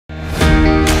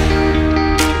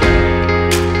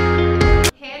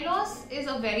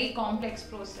complex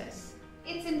process.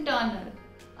 It's internal.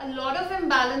 A lot of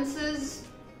imbalances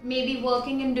may be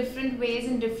working in different ways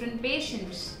in different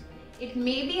patients. It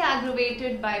may be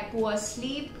aggravated by poor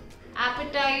sleep,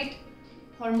 appetite,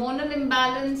 hormonal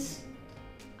imbalance,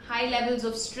 high levels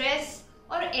of stress,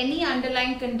 or any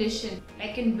underlying condition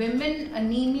like in women,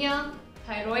 anemia,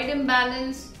 thyroid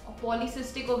imbalance, or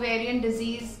polycystic ovarian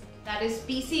disease, that is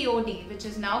PCOD, which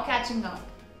is now catching up.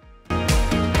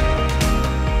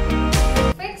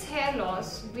 To fix hair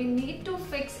loss, we need to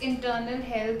fix internal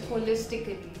health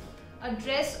holistically,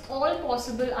 address all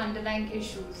possible underlying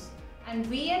issues, and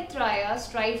we at Traya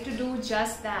strive to do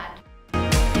just that.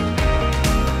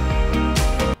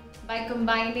 By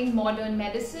combining modern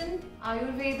medicine,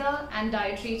 Ayurveda and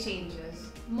dietary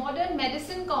changes. Modern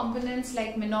medicine components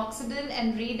like minoxidil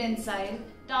and redensyl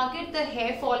target the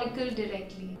hair follicle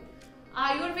directly.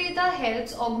 Ayurveda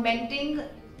helps augmenting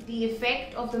the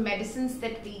effect of the medicines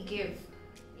that we give,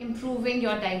 improving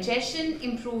your digestion,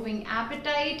 improving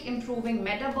appetite, improving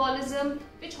metabolism,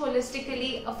 which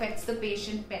holistically affects the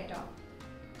patient better.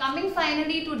 Coming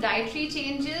finally to dietary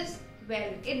changes,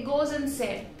 well, it goes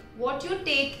unsaid. What you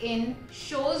take in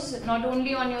shows not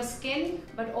only on your skin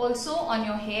but also on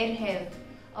your hair health.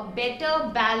 A better,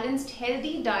 balanced,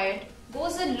 healthy diet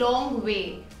goes a long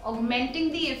way,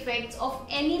 augmenting the effects of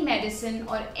any medicine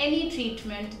or any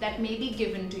treatment that may be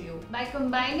given to you. By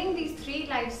combining these three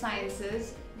life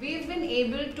sciences, we've been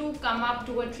able to come up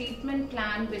to a treatment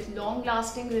plan with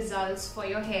long-lasting results for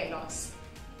your hair loss.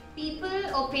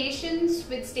 People or patients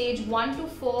with stage 1 to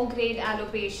 4 grade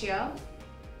alopecia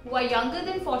who are younger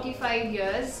than 45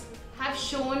 years have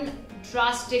shown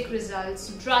drastic results,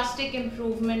 drastic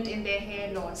improvement in their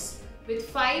hair loss with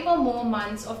 5 or more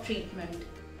months of treatment.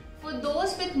 For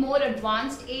those with more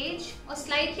advanced age or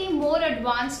slightly more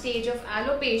advanced stage of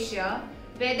alopecia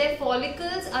where their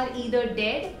follicles are either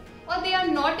dead or they are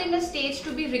not in a stage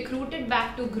to be recruited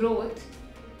back to growth,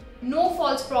 no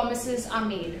false promises are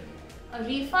made. A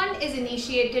refund is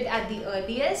initiated at the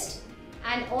earliest,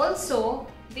 and also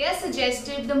they are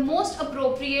suggested the most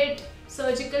appropriate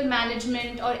surgical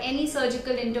management or any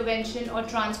surgical intervention or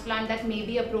transplant that may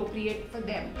be appropriate for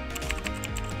them.